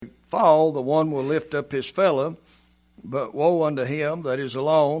fall, the one will lift up his fellow. But woe unto him that is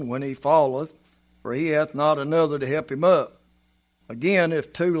alone when he falleth, for he hath not another to help him up. Again,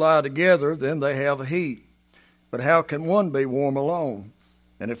 if two lie together, then they have a heat. But how can one be warm alone?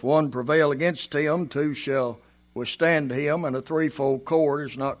 And if one prevail against him, two shall withstand him, and a threefold cord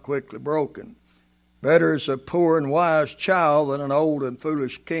is not quickly broken. Better is a poor and wise child than an old and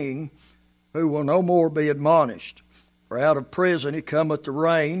foolish king, who will no more be admonished. For out of prison he cometh to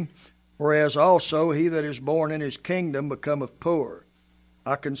reign, whereas also he that is born in his kingdom becometh poor.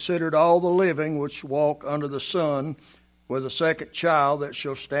 I considered all the living which walk under the sun, with a second child that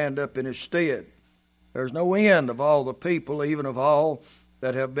shall stand up in his stead. There is no end of all the people, even of all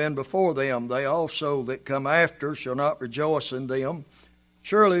that have been before them. They also that come after shall not rejoice in them.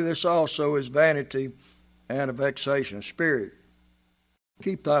 Surely this also is vanity and a vexation of spirit.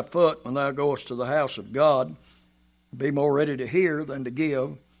 Keep thy foot when thou goest to the house of God. Be more ready to hear than to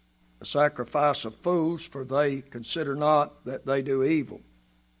give, a sacrifice of fools, for they consider not that they do evil.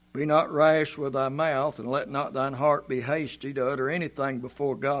 Be not rash with thy mouth, and let not thine heart be hasty to utter anything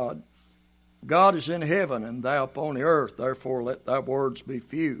before God. God is in heaven, and thou upon the earth, therefore let thy words be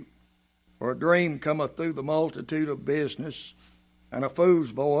few. For a dream cometh through the multitude of business, and a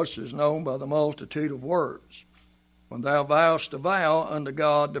fool's voice is known by the multitude of words. When thou vowest a vow unto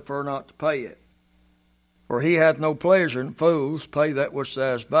God, defer not to pay it. For he hath no pleasure in fools, pay that which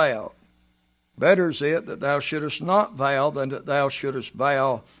thou hast vowed. Better is it that thou shouldest not vow than that thou shouldest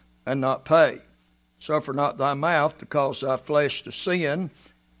vow and not pay. Suffer not thy mouth to cause thy flesh to sin,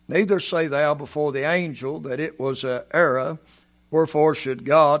 neither say thou before the angel that it was an error. Wherefore should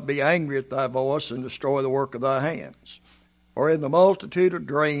God be angry at thy voice and destroy the work of thy hands? For in the multitude of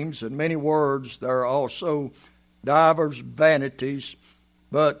dreams and many words there are also divers vanities,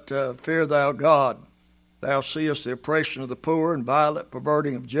 but fear thou God. Thou seest the oppression of the poor and violent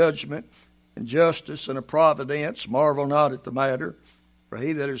perverting of judgment, and justice and of providence. Marvel not at the matter, for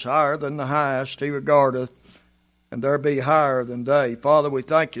he that is higher than the highest he regardeth, and there be higher than they. Father, we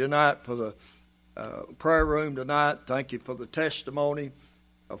thank you tonight for the prayer room tonight. Thank you for the testimony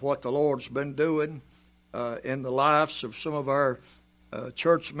of what the Lord's been doing in the lives of some of our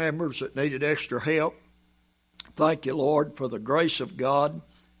church members that needed extra help. Thank you, Lord, for the grace of God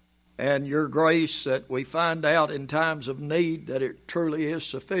and your grace that we find out in times of need that it truly is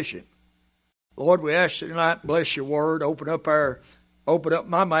sufficient. Lord, we ask you tonight, bless your word, open up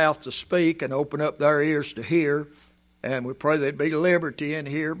my mouth to speak and open up their ears to hear. And we pray there'd be liberty in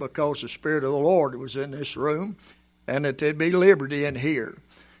here because the Spirit of the Lord was in this room, and that there'd be liberty in here.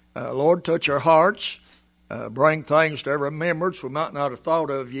 Lord, touch our hearts. Bring things to our remembrance we might not have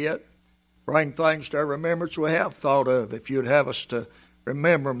thought of yet. Bring things to our remembrance we have thought of, if you'd have us to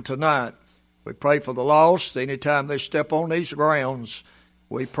remember them tonight. We pray for the lost anytime they step on these grounds.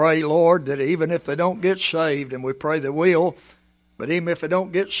 We pray, Lord, that even if they don't get saved, and we pray they will, but even if they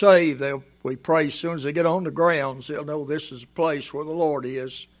don't get saved, we pray as soon as they get on the grounds, they'll know this is a place where the Lord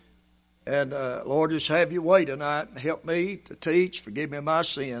is. And Lord, just have your way tonight and help me to teach. Forgive me my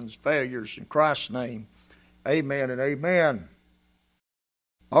sins, failures, in Christ's name. Amen and amen.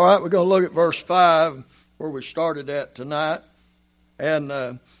 All right, we're going to look at verse 5, where we started at tonight.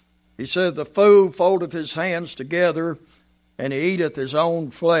 And he said, the fool foldeth his hands together, and he eateth his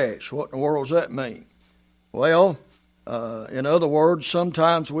own flesh. What in the world does that mean? Well, in other words,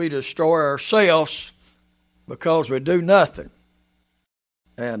 sometimes we destroy ourselves because we do nothing.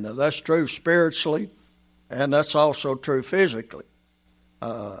 And that's true spiritually, and that's also true physically.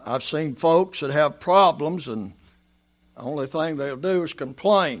 I've seen folks that have problems, and the only thing they'll do is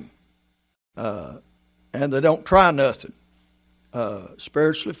complain. And they don't try nothing.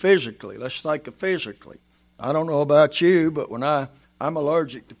 Spiritually, physically. Let's think of physically. I don't know about you, but when I'm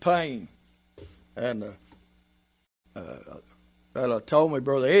allergic to pain. And told me,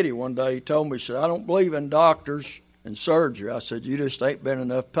 Brother Eddie, one day, he told me, he said, I don't believe in doctors and surgery. I said, you just ain't been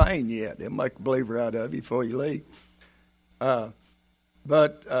enough pain yet. They'll make a believer out of you before you leave.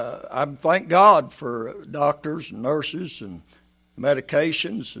 But I thank God for doctors and nurses and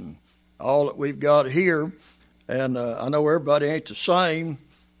medications and all that we've got here. And I know everybody ain't the same.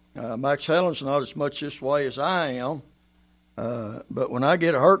 Max Helen's not as much this way as I am. But when I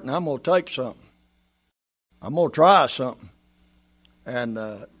get hurting, I'm going to take something. I'm going to try something. And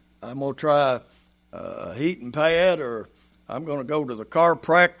I'm going to try a heating pad, or I'm going to go to the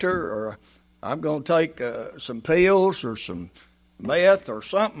chiropractor, or I'm going to take some pills or some meth or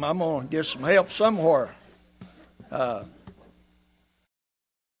something. I'm going to get some help somewhere. But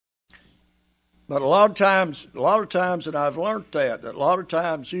a lot of times, and I've learned that a lot of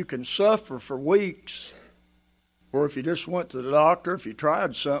times you can suffer for weeks Or if you just went to the doctor, if you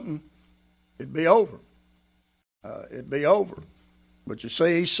tried something, it'd be over. It'd be over. But you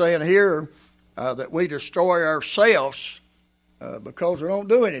see, he's saying here that we destroy ourselves because we don't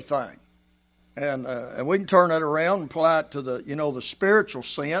do anything. And we can turn that around and apply it to the spiritual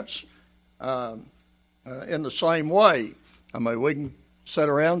sense in the same way. I mean, we can sit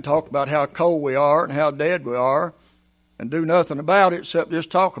around and talk about how cold we are and how dead we are and do nothing about it except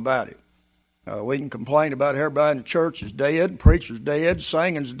just talk about it. We can complain about everybody in the church is dead, preacher's dead,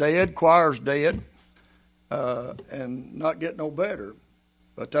 singing's dead, choir's dead, and not get no better.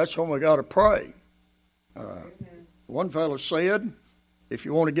 But that's when we got to pray. One fellow said, if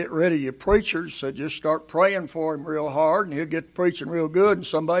you want to get rid of your preachers, so just start praying for him real hard, and he'll get preaching real good, and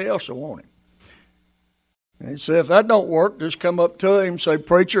somebody else will want him. And he said, if that don't work, just come up to him and say,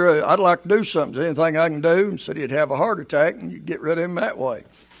 preacher, I'd like to do something. Is there anything I can do? And said he'd have a heart attack, and you'd get rid of him that way.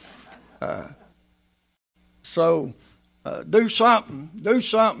 So do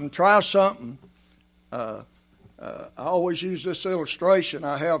something, try something. I always use this illustration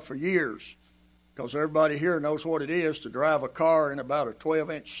I have for years, because everybody here knows what it is to drive a car in about a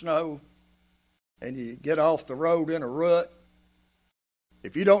 12-inch snow, and you get off the road in a rut.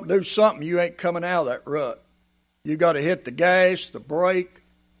 If you don't do something, you ain't coming out of that rut. You got to hit the gas, the brake.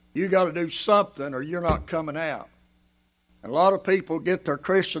 You got to do something, or you're not coming out. And a lot of people get their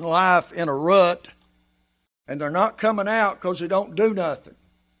Christian life in a rut, and they're not coming out because they don't do nothing.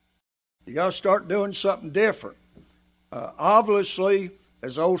 You got to start doing something different. Obviously,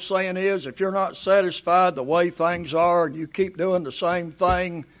 as the old saying is, if you're not satisfied the way things are and you keep doing the same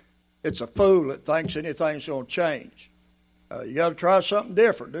thing, it's a fool that thinks anything's going to change. You got to try something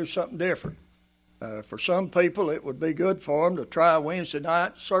different, do something different. For some people, it would be good for them to try Wednesday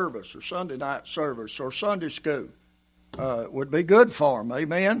night service or Sunday night service or Sunday school. It would be good for them,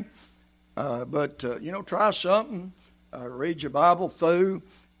 amen? But try something. Read your Bible through.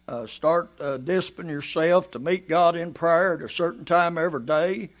 Start disciplining yourself to meet God in prayer at a certain time every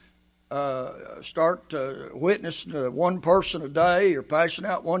day. Start witnessing to one person a day or passing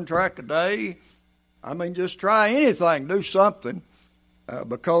out one tract a day. I mean, just try anything, do something.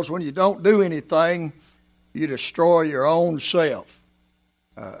 Because when you don't do anything, you destroy your own self.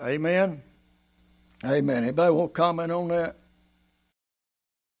 Amen? Amen. Anybody want to comment on that?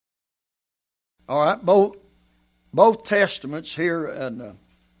 All right, both testaments here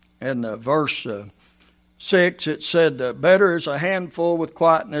in verse 6, it said, better is a handful with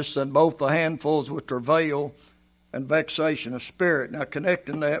quietness than both the handfuls with travail and vexation of spirit. Now,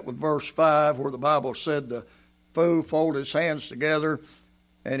 connecting that with verse 5, where the Bible said the fool folded his hands together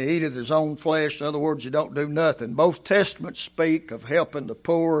and he eateth his own flesh. In other words, you don't do nothing. Both testaments speak of helping the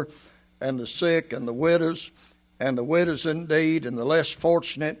poor and the sick and the widows indeed, and the less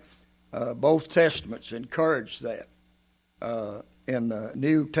fortunate. Both testaments encourage that in the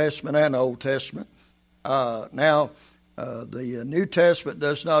New Testament and Old Testament. Now, the New Testament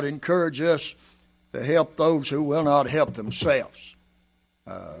does not encourage us to help those who will not help themselves.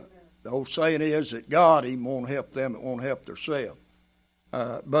 The old saying is that God even won't help them that won't help themselves.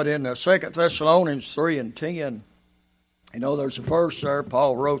 But in 2 Thessalonians 3 and 10, there's a verse there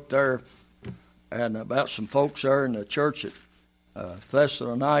Paul wrote there and about some folks there in the church at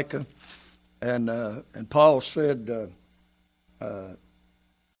Thessalonica. And Paul said,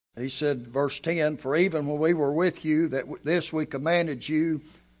 he said, verse 10, for even when we were with you, that this we commanded you,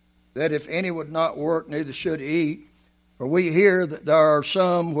 that if any would not work, neither should eat. For we hear that there are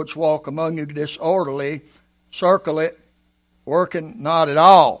some which walk among you disorderly, circlet, working not at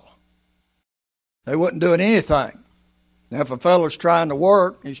all. They wasn't doing anything. Now, if a fellow's trying to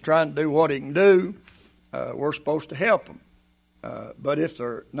work, he's trying to do what he can do, we're supposed to help him. But if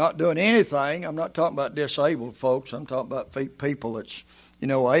they're not doing anything, I'm not talking about disabled folks. I'm talking about people that's,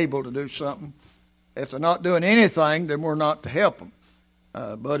 able to do something. If they're not doing anything, then we're not to help them.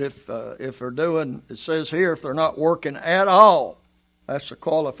 But if they're doing, it says here, if they're not working at all, that's a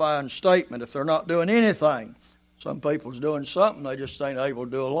qualifying statement. If they're not doing anything, some people's doing something, they just ain't able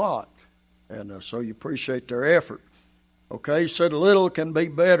to do a lot. And so you appreciate their effort. Okay, said a little can be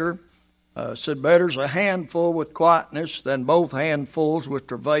better. Said better's a handful with quietness than both handfuls with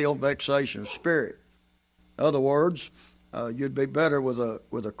travail, vexation of spirit. In other words, you'd be better with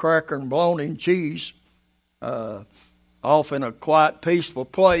a cracker and bologna cheese off in a quiet, peaceful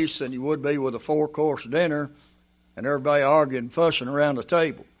place than you would be with a 4-course dinner and everybody arguing, fussing around the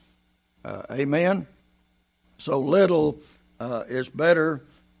table. Amen? So little is better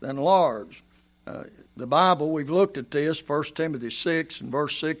than large. The Bible, we've looked at this, 1 Timothy 6 and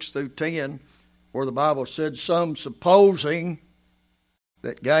verse 6 through 10, where the Bible said, some supposing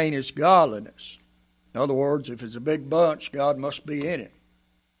that gain is godliness. In other words, if it's a big bunch, God must be in it.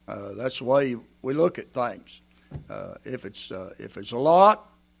 That's the way we look at things. If it's a lot,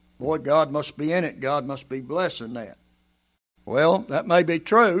 boy, God must be in it. God must be blessing that. Well, that may be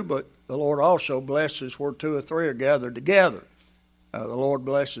true, but the Lord also blesses where two or three are gathered together. The Lord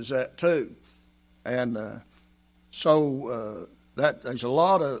blesses that too. And so that there's a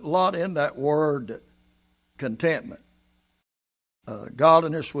lot in that word contentment.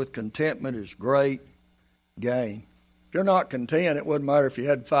 Godliness with contentment is great gain. If you're not content, it wouldn't matter if you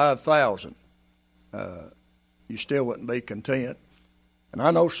had 5,000. You still wouldn't be content. And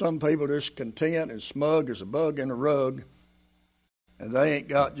I know some people just content and smug as a bug in a rug, and they ain't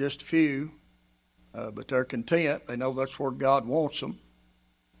got just a few, but they're content. They know that's where God wants them,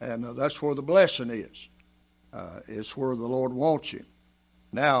 and that's where the blessing is. It's where the Lord wants you.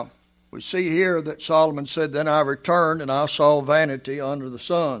 Now, we see here that Solomon said, "Then I returned, and I saw vanity under the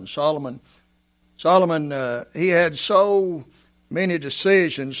sun." Solomon, he had so many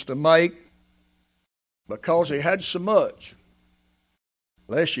decisions to make because he had so much.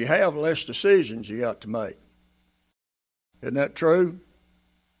 Less you have, less decisions you got to make. Isn't that true?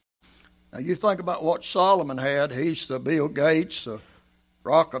 Now you think about what Solomon had. He's the Bill Gates, the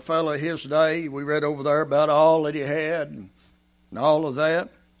Rockefeller of his day. We read over there about all that he had and all of that.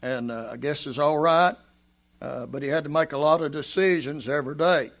 And I guess it's all right. But he had to make a lot of decisions every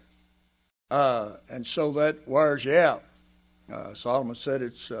day. And so that wears you out. Solomon said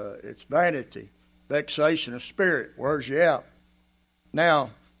it's vanity, vexation of spirit, wears you out. Now,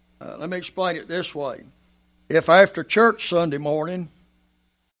 let me explain it this way. If after church Sunday morning,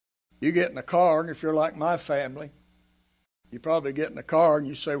 you get in the car, and if you're like my family, you probably get in the car and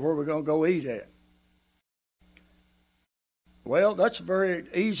you say, "Where are we going to go eat at?" Well, that's a very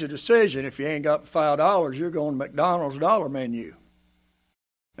easy decision. If you ain't got $5, you're going to McDonald's dollar menu.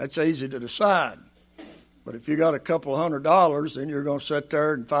 That's easy to decide. But if you got a couple of $100, then you're going to sit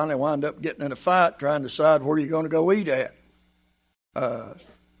there and finally wind up getting in a fight trying to decide where you're going to go eat at.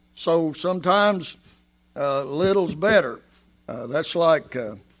 So sometimes little's better. That's like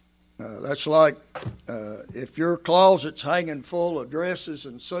if your closet's hanging full of dresses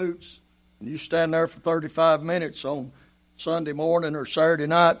and suits, and you stand there for 35 minutes on Sunday morning or Saturday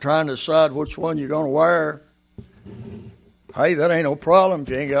night trying to decide which one you're going to wear. Hey, that ain't no problem if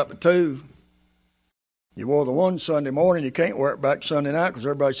you ain't got the two. You wore the one Sunday morning, you can't wear it back Sunday night because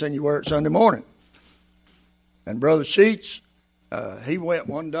everybody's saying you wear it Sunday morning. And Brother Sheets, he went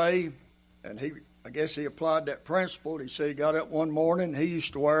one day, and I guess he applied that principle. He said he got up one morning. He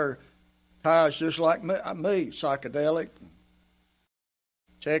used to wear ties just like me, psychedelic,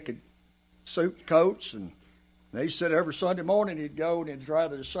 checkered suit coats. And he said every Sunday morning he'd go and he'd try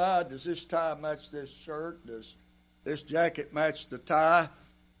to decide, does this tie match this shirt? Does this jacket match the tie?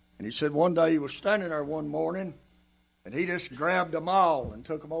 And he said one day he was standing there one morning, and he just grabbed them all and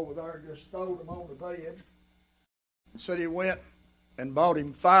took them over there and just stowed them on the bed. And said he went and bought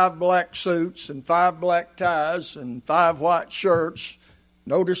him 5 black suits and 5 black ties and 5 white shirts.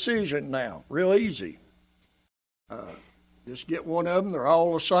 No decision now. Real easy. Just get one of them. They're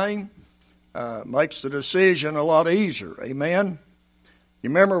all the same. Makes the decision a lot easier. Amen? You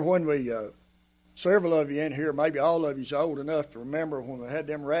remember when we, several of you in here, maybe all of you's old enough to remember when we had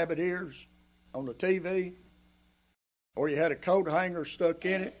them rabbit ears on the TV? Or you had a coat hanger stuck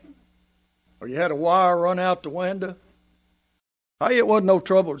in it? Or you had a wire run out the window? Hey, it wasn't no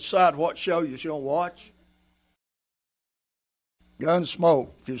trouble to decide what show you was going to watch. Gunsmoke,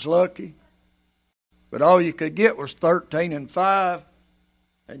 if you was lucky. But all you could get was 13 and 5.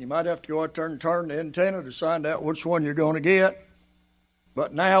 And you might have to go out there and turn the antenna to find out which one you're going to get.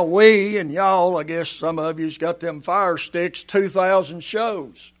 But now we and y'all, I guess some of you's got them fire sticks, 2,000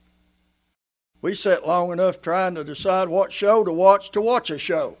 shows. We sat long enough trying to decide what show to watch a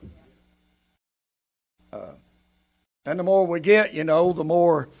show. And the more we get, the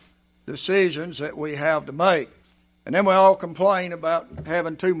more decisions that we have to make. And then we all complain about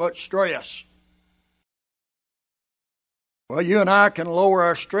having too much stress. Well, you and I can lower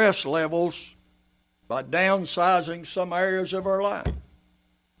our stress levels by downsizing some areas of our life.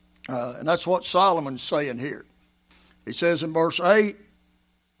 And that's what Solomon's saying here. He says in verse 8,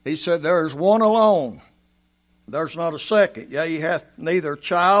 he said, "There is one alone. There's not a second. Yea, he hath neither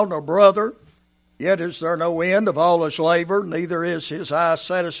child nor brother. Yet is there no end of all his labor, neither is his eye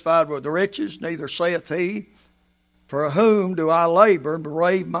satisfied with riches, neither saith he, For whom do I labor and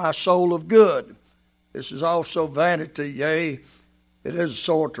berave my soul of good? This is also vanity, yea, it is a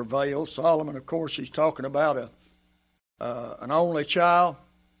sore travail." Solomon, of course, he's talking about an only child.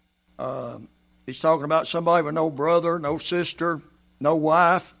 He's talking about somebody with no brother, no sister, no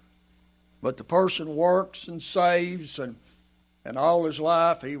wife. But the person works and saves, and all his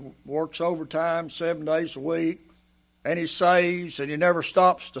life he works overtime 7 days a week, and he saves, and he never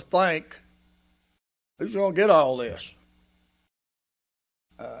stops to think, who's going to get all this?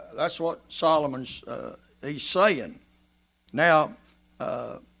 That's what Solomon's he's saying. Now,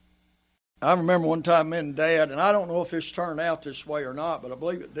 I remember one time me and Dad, and I don't know if this turned out this way or not, but I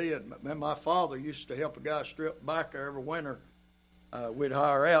believe it did. My father used to help a guy strip tobacco every winter. We'd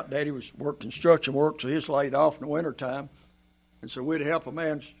hire out. Daddy was work construction work, so he was laid off in the wintertime. And so we'd help a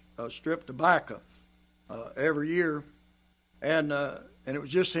man strip tobacco every year. And it was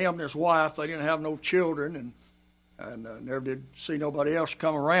just him and his wife. They didn't have no children, and never did see nobody else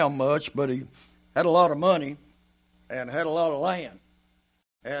come around much, but he had a lot of money and had a lot of land.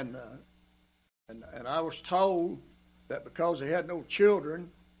 And I was told that because he had no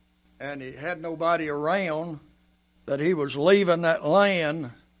children and he had nobody around, that he was leaving that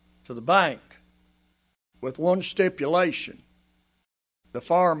land to the bank with one stipulation. The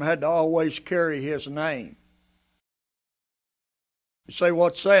farm had to always carry his name. You say,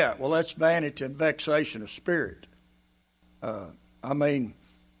 what's that? Well, that's vanity and vexation of spirit. They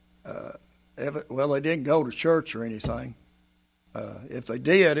didn't go to church or anything. If they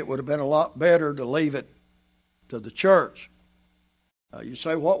did, it would have been a lot better to leave it to the church. You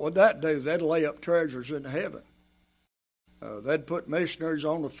say, what would that do? They'd lay up treasures in heaven. They'd put missionaries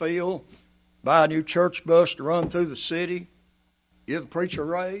on the field, buy a new church bus to run through the city, give the preacher a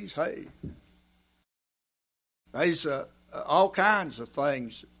raise. Hey, there's all kinds of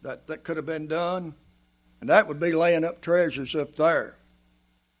things that could have been done, and that would be laying up treasures up there.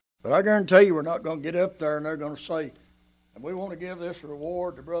 But I guarantee you we're not going to get up there and they're going to say, and we want to give this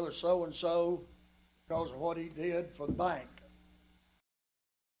reward to brother so-and-so because of what he did for the bank.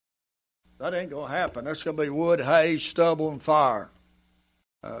 That ain't going to happen. That's going to be wood, hay, stubble, and fire.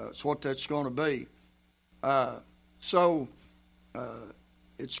 That's what that's going to be.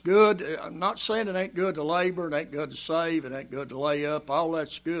 It's good. I'm not saying it ain't good to labor, it ain't good to save, it ain't good to lay up. All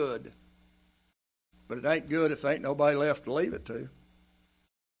that's good. But it ain't good if there ain't nobody left to leave it to.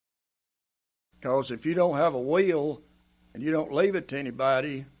 Because if you don't have a will and you don't leave it to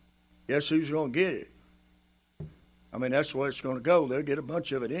anybody, guess who's going to get it? I mean, that's the way it's going to go. They'll get a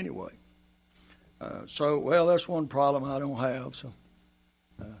bunch of it anyway. That's one problem I don't have. So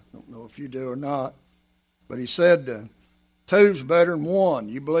I don't know if you do or not. But he said, two's better than one.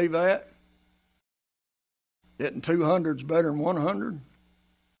 You believe that? Isn't 200's better than 100?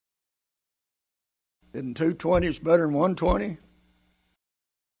 Isn't 220's better than 120?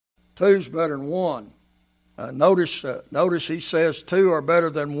 Two's better than one. Notice he says two are better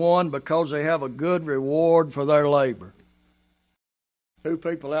than one because they have a good reward for their labor. Two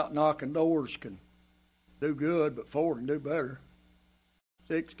people out knocking doors can do good, but four can do better.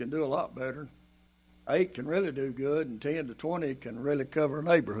 6 can do a lot better. 8 can really do good, and 10 to 20 can really cover a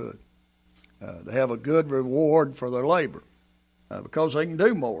neighborhood. They have a good reward for their labor because they can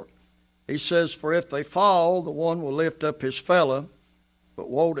do more. He says, for if they fall, the one will lift up his fellow, but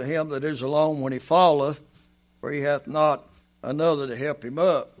woe to him that is alone when he falleth, for he hath not another to help him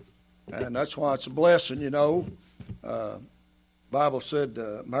up. And that's why it's a blessing, you know. Bible said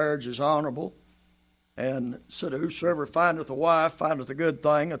marriage is honorable, and said, whosoever findeth a wife findeth a good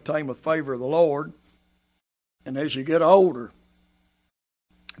thing, obtaineth favor of the Lord. And as you get older,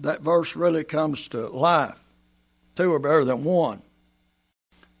 that verse really comes to life. 2 are better than 1.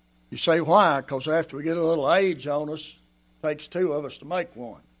 You say, why? Because after we get a little age on us, it takes 2 of us to make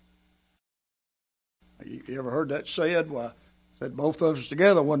one. You ever heard that said? Well, said both of us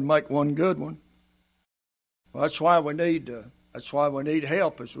together wouldn't make one good one. Well, that's why we need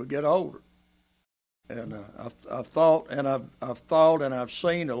help as we get older. And I've thought and I've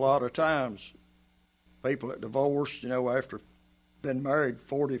seen a lot of times people that divorced, after been married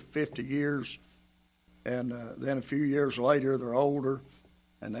 40, 50 years, and then a few years later they're older,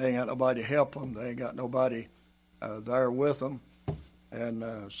 and they ain't got nobody to help them. They ain't got nobody there with them.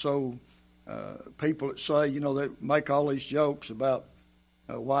 And so people that say, they make all these jokes about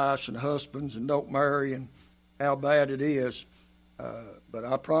wives and husbands and don't marry and how bad it is. But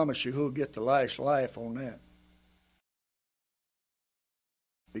I promise you who'll get the last laugh on that.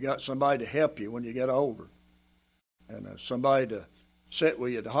 You got somebody to help you when you get older, and somebody to sit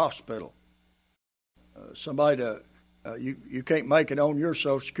with you at the hospital. Somebody to you can't make it on your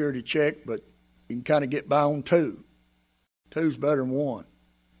Social Security check, but you can kind of get by on 2. 2's better than 1.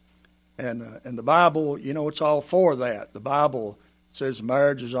 And the Bible, it's all for that. The Bible says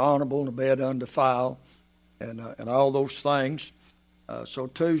marriage is honorable and the bed undefiled, and all those things. So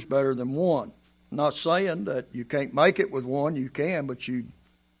 2's better than 1. I'm not saying that you can't make it with 1. You can, but you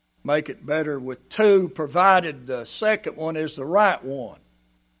make it better with two, provided the second one is the right one.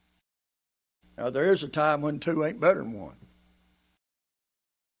 Now, there is a time when two ain't better than one,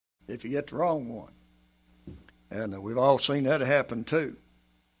 if you get the wrong one. And we've all seen that happen too.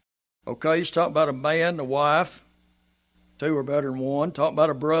 Okay, he's talking about a man and a wife. Two are better than one. Talking about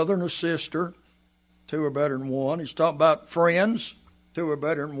a brother and a sister. Two are better than one. He's talking about friends. Two are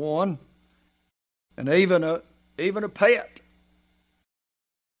better than one. And even a pet.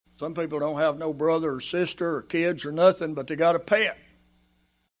 Some people don't have no brother or sister or kids or nothing, but they got a pet.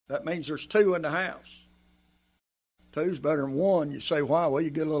 That means there's two in the house. Two's better than one. You say, why? Well, you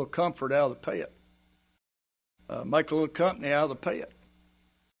get a little comfort out of the pet. Make a little company out of the pet.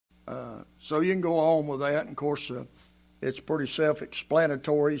 So you can go on with that. And of course, it's pretty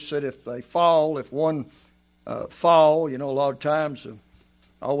self-explanatory. He said if one fall, a lot of times,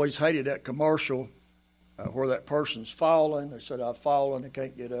 I always hated that commercial where that person's falling. They said, I've fallen, I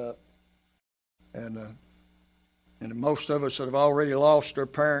can't get up. And most of us that have already lost their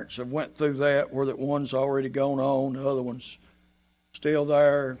parents have went through that, where that one's already gone on, the other one's still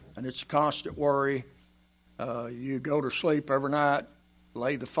there, and it's a constant worry. You go to sleep every night,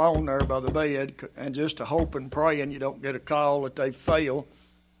 lay the phone there by the bed, and just to hope and praying you don't get a call that they fail.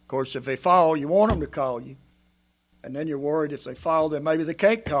 Of course, if they fall, you want them to call you. And then you're worried if they fall, then maybe they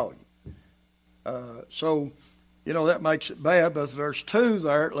can't call you. So, that makes it bad. But if there's two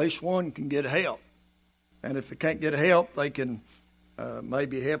there, at least one can get help. And if they can't get help, they can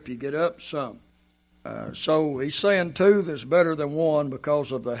maybe help you get up some. So he's saying two that's better than one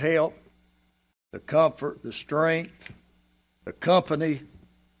because of the help, the comfort, the strength, the company,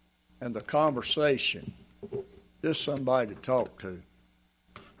 and the conversation. Just somebody to talk to.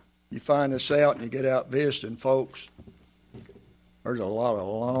 You find this out and you get out visiting folks, there's a lot of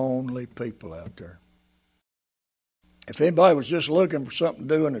lonely people out there. If anybody was just looking for something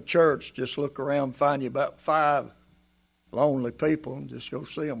to do in the church, just look around and find you about 5 lonely people and just go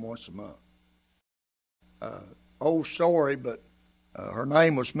see them once a month. Old story, but her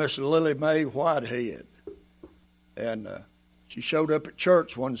name was Miss Lily Mae Whitehead. And she showed up at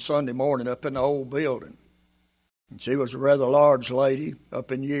church one Sunday morning up in the old building. And she was a rather large lady,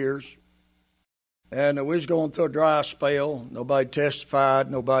 up in years. And we was going through a dry spell. Nobody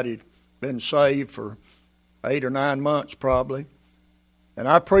testified. Nobody had been saved for 8 or 9 months probably. And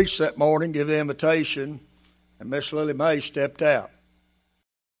I preached that morning, gave the invitation, and Miss Lily Mae stepped out.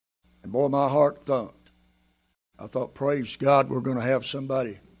 And boy, my heart thumped. I thought, praise God, we're going to have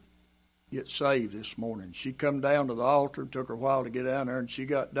somebody get saved this morning. She come down to the altar. It took her a while to get down there, and she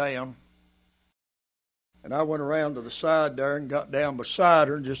got down. And I went around to the side there and got down beside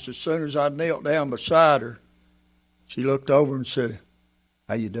her. And just as soon as I knelt down beside her, she looked over and said,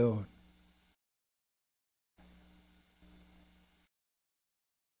 how you doing?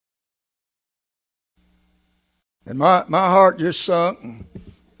 And my heart just sunk. And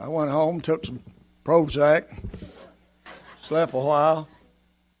I went home, took some Prozac, slept a while.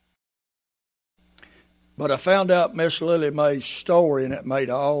 But I found out Miss Lily Mae's story, and it made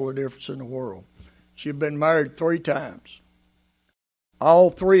all the difference in the world. She'd been married 3 times.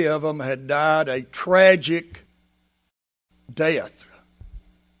 All 3 of them had died a tragic death.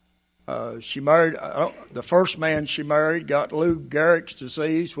 She married, the first man she married got Lou Gehrig's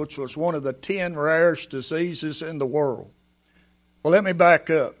disease, which was one of the 10 rarest diseases in the world. Well, let me back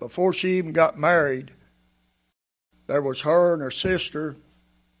up. Before she even got married, there was her and her sister,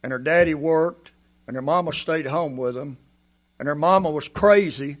 and her daddy worked, and her mama stayed home with them. And her mama was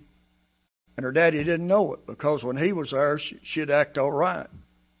crazy, and her daddy didn't know it, because when he was there, she'd act all right.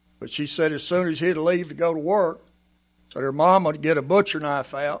 But she said as soon as he'd leave to go to work, so her mama would get a butcher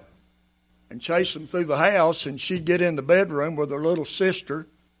knife out and chase him through the house, and she'd get in the bedroom with her little sister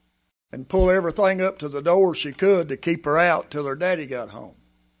and pull everything up to the door she could to keep her out till her daddy got home.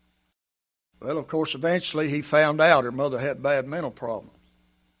 Well, of course, eventually he found out her mother had bad mental problems.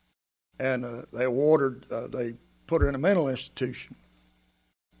 And they put her in a mental institution.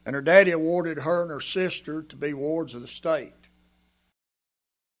 And her daddy awarded her and her sister to be wards of the state.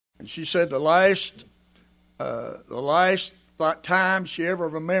 And she said the last time she ever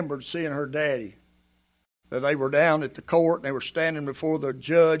remembered seeing her daddy, that they were down at the court and they were standing before the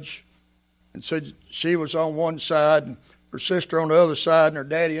judge, and said she was on one side and her sister on the other side and her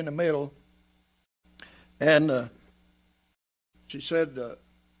daddy in the middle. And she said the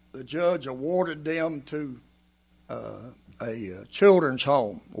judge awarded them to a children's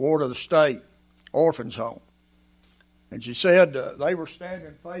home, ward of the state, orphans home. And she said they were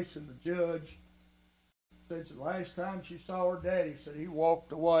standing facing the judge. Said the last time she saw her daddy, said he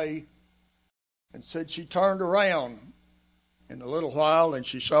walked away, and said she turned around in a little while, and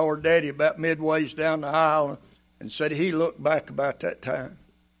she saw her daddy about midways down the aisle, and said he looked back about that time,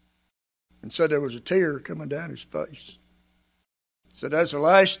 and said there was a tear coming down his face. Said that's the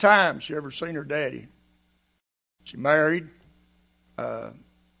last time she ever seen her daddy. She married.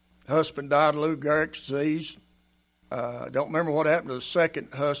 Husband died of Lou Gehrig's disease. I don't remember what happened to the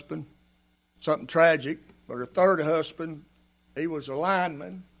second husband. Something tragic. But her third husband, he was a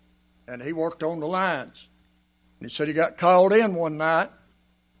lineman, and he worked on the lines. And he said he got called in one night,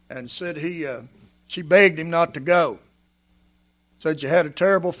 and said she begged him not to go. Said you had a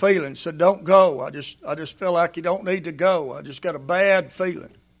terrible feeling. Said don't go. I just feel like you don't need to go. I just got a bad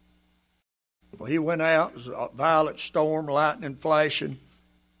feeling. Well, he went out. It was a violent storm, lightning flashing.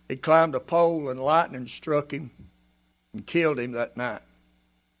 He climbed a pole, and lightning struck him and killed him that night.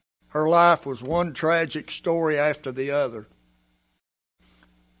 Her life was one tragic story after the other.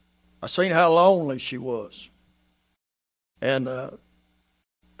 I seen how lonely she was. And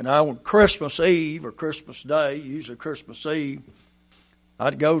on Christmas Eve or Christmas Day, usually Christmas Eve,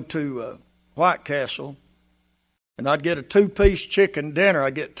 I'd go to White Castle, and I'd get a 2-piece chicken dinner.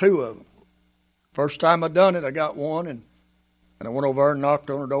 I'd get 2 of them. First time I done it, I got one, and I went over there and knocked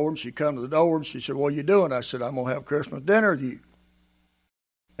on her door, and she come to the door, and she said, what are you doing? I said, I'm going to have Christmas dinner with you.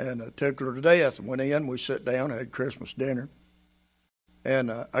 And I took her to death and went in. We sat down and had Christmas dinner.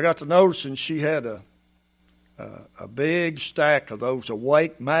 And I got to noticing she had a big stack of those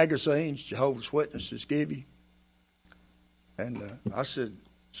Awake magazines Jehovah's Witnesses give you. And I said,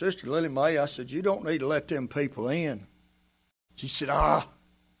 Sister Lily Mae, I said, you don't need to let them people in. She said,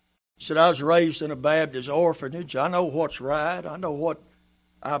 She said, I was raised in a Baptist orphanage. I know what's right. I know what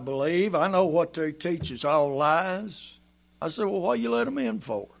I believe. I know what they teach is all lies. I said, well, what you let them in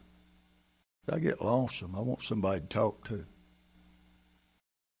for? I get lonesome. I want somebody to talk to.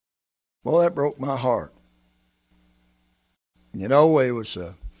 Well, that broke my heart. You know, it was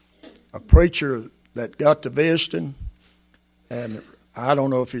a preacher that got to visiting, and I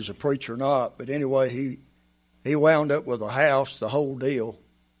don't know if he's a preacher or not, but anyway, he wound up with a house, the whole deal.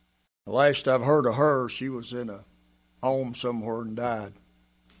 The last I've heard of her, she was in a home somewhere and died.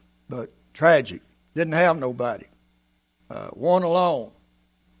 But tragic. Didn't have nobody. One alone.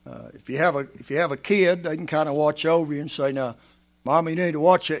 If you have a kid, they can kind of watch over you and say, now, Mom, you need to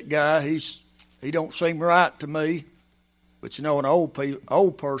watch that guy. He don't seem right to me. But you know, an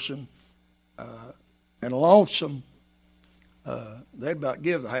old person and a lonesome, they'd about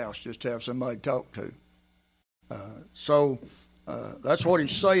give the house just to have somebody to talk to. So that's what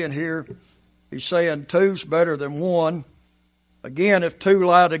he's saying here. He's saying 2's better than 1. Again, if 2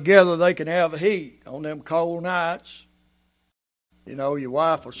 lie together, they can have a heat on them cold nights. You know, your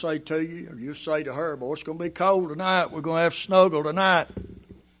wife will say to you, or you say to her, boy, it's going to be cold tonight. We're going to have snuggle tonight.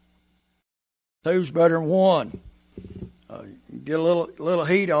 2's better than 1. Get a little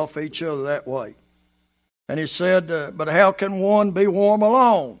heat off each other that way. And he said, but how can 1 be warm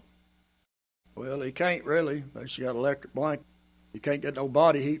alone? Well, he can't really. Unless you got an electric blanket. You can't get no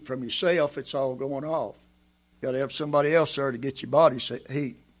body heat from yourself. It's all going off. You got to have somebody else there to get your body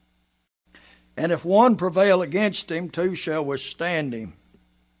heat. And if 1 prevail against him, 2 shall withstand him.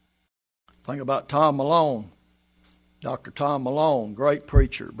 Think about Tom Malone. Dr. Tom Malone, great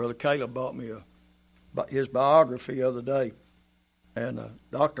preacher. Brother Caleb bought me his biography the other day. And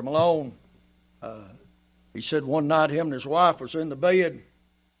Dr. Malone, he said one night him and his wife was in the bed,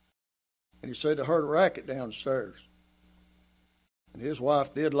 and he said they heard a racket downstairs. And his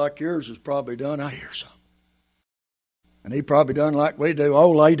wife did like yours has probably done. I hear something. And he probably done like we do.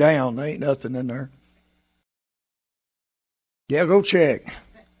 Oh, lay down. There ain't nothing in there. Yeah, go check.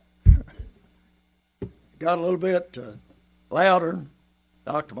 Got a little bit louder.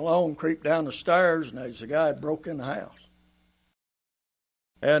 Dr. Malone creeped down the stairs, and there's a guy that broke in the house.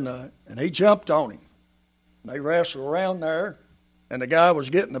 And he jumped on him. And they wrestled around there, and the guy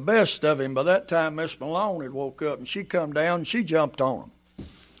was getting the best of him. By that time, Miss Malone had woke up, and she come down, and she jumped on him.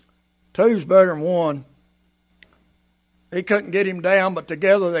 2's better than 1. He couldn't get him down, but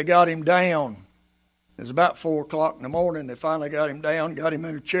together they got him down. It was about 4 o'clock in the morning. They finally got him down, got him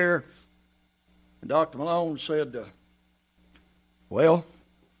in a chair. And Dr. Malone said, well,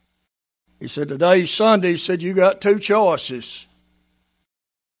 he said, today's Sunday. He said, you got 2 choices.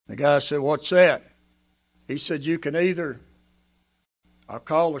 The guy said, what's that? He said, you can either, I'll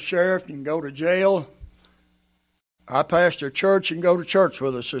call the sheriff, you can go to jail. I pastor a church, you can go to church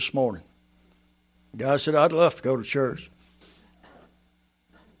with us this morning. The guy said, I'd love to go to church.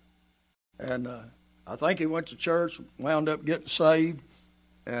 And I think he went to church, wound up getting saved,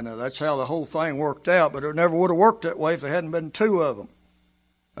 and that's how the whole thing worked out. But it never would have worked that way if there hadn't been 2 of them.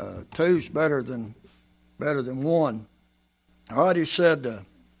 2's better than 1. All right, he said,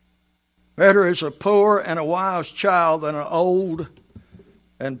 better is a poor and a wise child than an old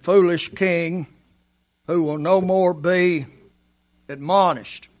and foolish king who will no more be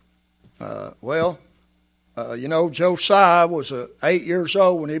admonished. Josiah was 8 years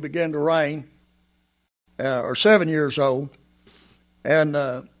old when he began to reign, or 7 years old,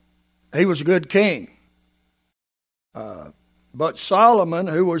 and he was a good king. But Solomon,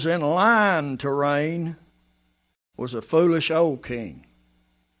 who was in line to reign, was a foolish old king.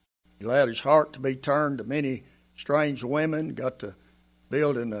 He allowed his heart to be turned to many strange women, got to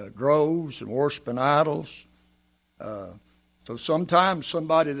building groves and worshiping idols. So sometimes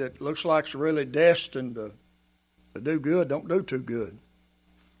somebody that looks like it's really destined to do good don't do too good.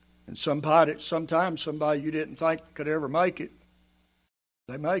 And sometimes somebody you didn't think could ever make it,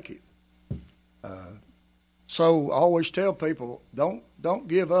 they make it. So I always tell people, don't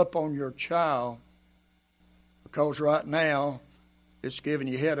give up on your child, because right now it's giving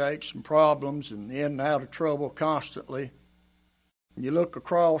you headaches and problems and in and out of trouble constantly. And you look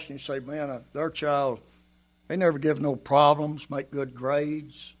across and you say, man, their child, they never give no problems, make good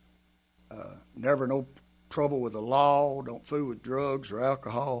grades, never no trouble with the law, don't fool with drugs or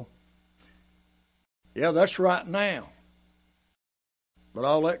alcohol. Yeah, that's right now. But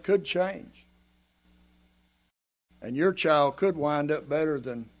all that could change. And your child could wind up better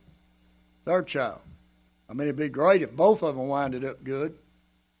than their child. I mean, it'd be great if both of them winded up good.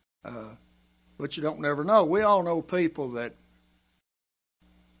 But you don't never know. We all know people that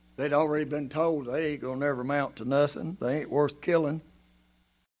they'd already been told they ain't going to never amount to nothing. They ain't worth killing.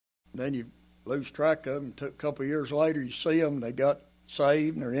 Then you lose track of them. A couple of years later, you see them, they got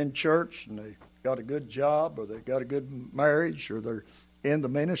saved, and they're in church, and they got a good job, or they got a good marriage, or they're in the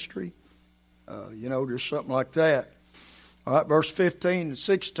ministry. Just something like that. All right, verse 15 and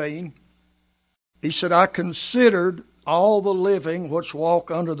 16. He said, I considered all the living which walk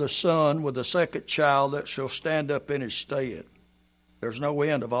under the sun with a second child that shall stand up in his stead. There's no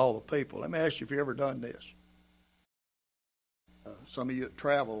end of all the people. Let me ask you if you've ever done this. Some of you that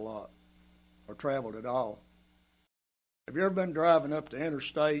travel a lot or traveled at all. Have you ever been driving up the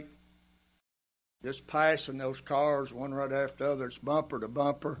interstate, just passing those cars one right after the other, it's bumper to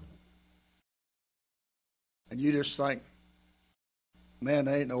bumper, and you just think, man,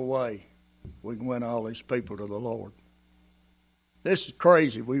 there ain't no way we can win all these people to the Lord. This is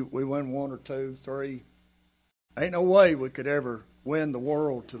crazy. We win one or two, three. Ain't no way we could ever win the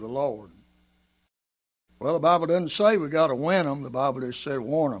world to the Lord. Well, the Bible doesn't say we got to win them. The Bible just said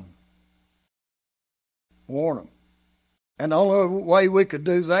warn them. Warn them. And the only way we could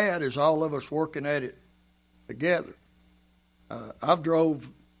do that is all of us working at it together. I've drove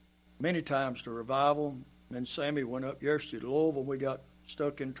many times to revival. And Sammy went up yesterday to Louisville. We got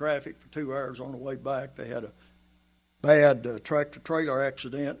stuck in traffic for 2 hours on the way back. They had a bad tractor-trailer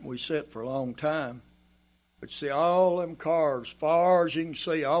accident, and we sat for a long time. But see, all them cars, far as you can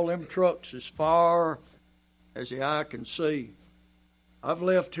see, all them trucks as far as the eye can see. I've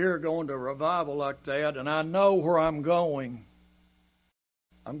left here going to a revival like that, and I know where I'm going.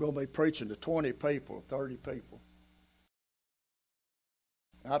 I'm going to be preaching to 20 people, 30 people.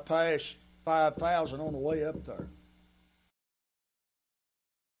 I passed 5,000 on the way up there.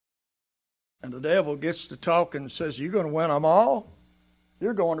 And the devil gets to talking and says, you're going to win them all?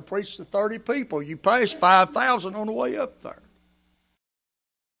 You're going to preach to 30 people. You passed 5,000 on the way up there.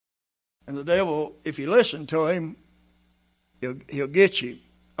 And the devil, if you listen to him, he'll get you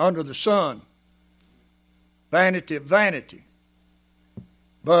under the sun. Vanity of vanity.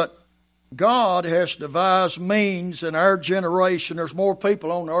 But God has devised means in our generation. There's more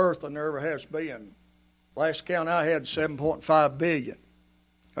people on the earth than there ever has been. Last count I had, 7.5 billion.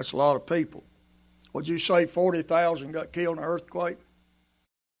 That's a lot of people. Would you say 40,000 got killed in an earthquake?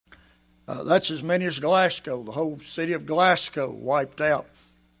 That's as many as Glasgow. The whole city of Glasgow wiped out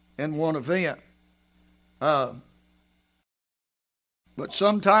in one event. But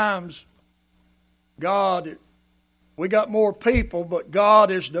sometimes we got more people, but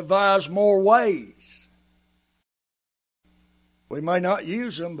God has devised more ways. We may not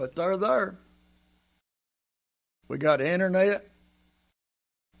use them, but they're there. We got internet.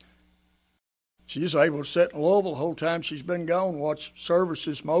 She's able to sit in Louisville the whole time she's been gone, watch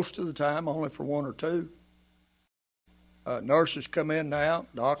services most of the time, only for 1 or 2. Nurses come in now,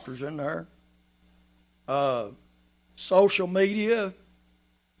 doctors in there. Social media,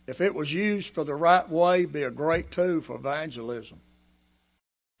 if it was used for the right way, be a great tool for evangelism.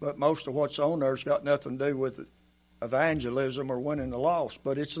 But most of what's on there's got nothing to do with evangelism or winning the lost.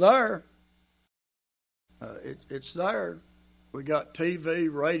 But it's there. It's there. We got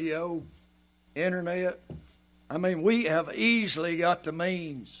TV, radio, internet. I mean, we have easily got the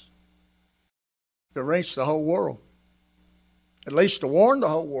means to reach the whole world. At least to warn the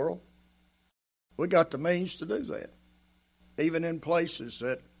whole world. We got the means to do that. Even in places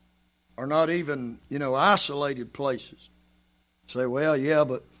that are not even, isolated places. Say, well, yeah,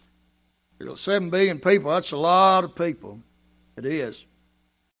 but 7 billion people, that's a lot of people. It is.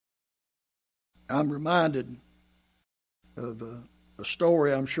 I'm reminded of a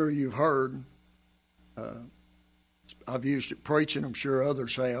story I'm sure you've heard. I've used it preaching, I'm sure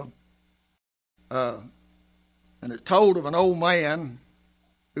others have. And it told of an old man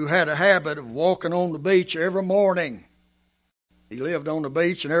who had a habit of walking on the beach every morning. He lived on the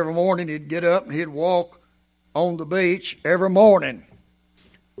beach, and every morning he'd get up and he'd walk on the beach every morning.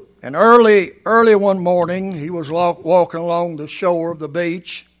 And early one morning, he was walking along the shore of the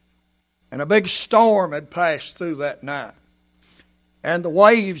beach, and a big storm had passed through that night. And the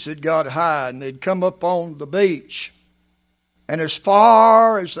waves had got high, and they'd come up on the beach. And as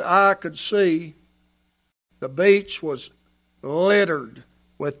far as the eye could see, the beach was littered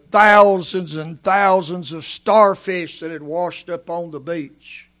with thousands and thousands of starfish that had washed up on the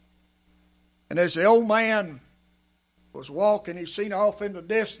beach. And as the old man was walking, he seen off in the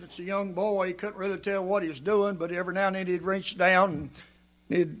distance a young boy. He couldn't really tell what he was doing, but every now and then he'd reach down and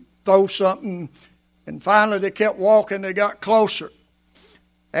he'd throw something. And finally they kept walking. They got closer.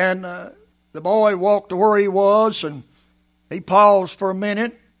 And the boy walked to where he was, and he paused for a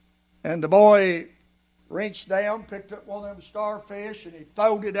minute. And the boy reached down, picked up one of them starfish, and he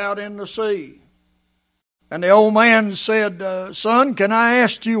throwed it out in the sea. And the old man said, son, can I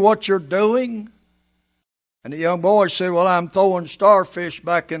ask you what you're doing? And the young boy said, well, I'm throwing starfish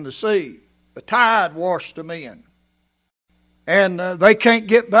back in the sea. The tide washed them in. And they can't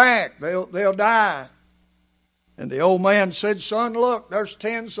get back. They'll die. And the old man said, son, look, there's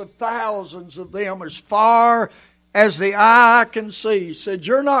tens of thousands of them as far as the eye can see. He said,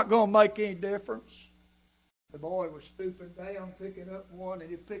 you're not going to make any difference. The boy was stooping down, picking up one, and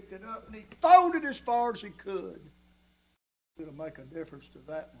he picked it up, and he throwed it as far as he could. It'll make a difference to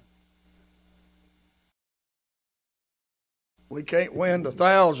that one. We can't win the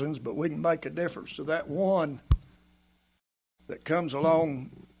thousands, but we can make a difference to that one that comes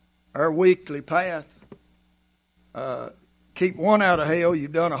along our weekly path. Keep one out of hell,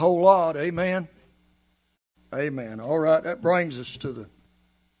 you've done a whole lot. Amen? Amen. All right, that brings us to the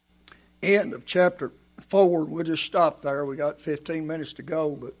end of chapter 4. We'll just stop there. We got 15 minutes to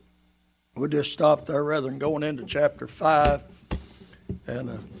go, but we'll just stop there rather than going into chapter 5.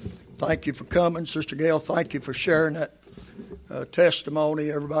 And thank you for coming, Sister Gail. Thank you for sharing that testimony.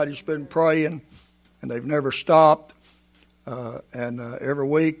 Everybody's been praying, and they've never stopped. And every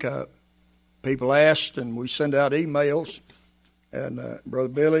week, people asked, and we send out emails. And Brother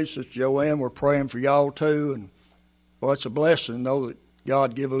Billy, Sister Joanne, we're praying for y'all too. And well, it's a blessing to know that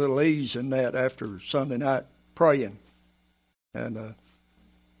God give a little ease in that after Sunday night praying. And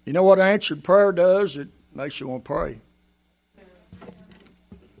you know what answered prayer does? It makes you want to pray.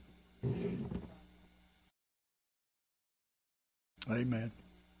 Amen.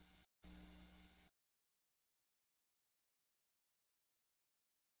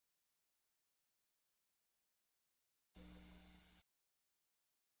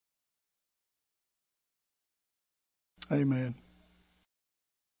 Amen.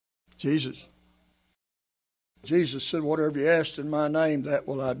 Jesus said, whatever you ask in my name, that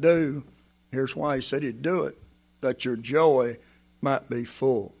will I do. Here's why he said he'd do it, that your joy might be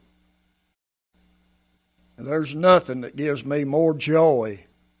full. And there's nothing that gives me more joy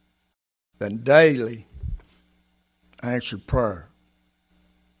than daily answered prayer.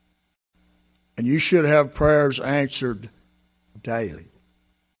 And you should have prayers answered daily.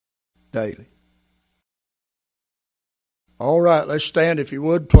 Daily. All right, let's stand if you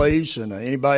would, please. And anybody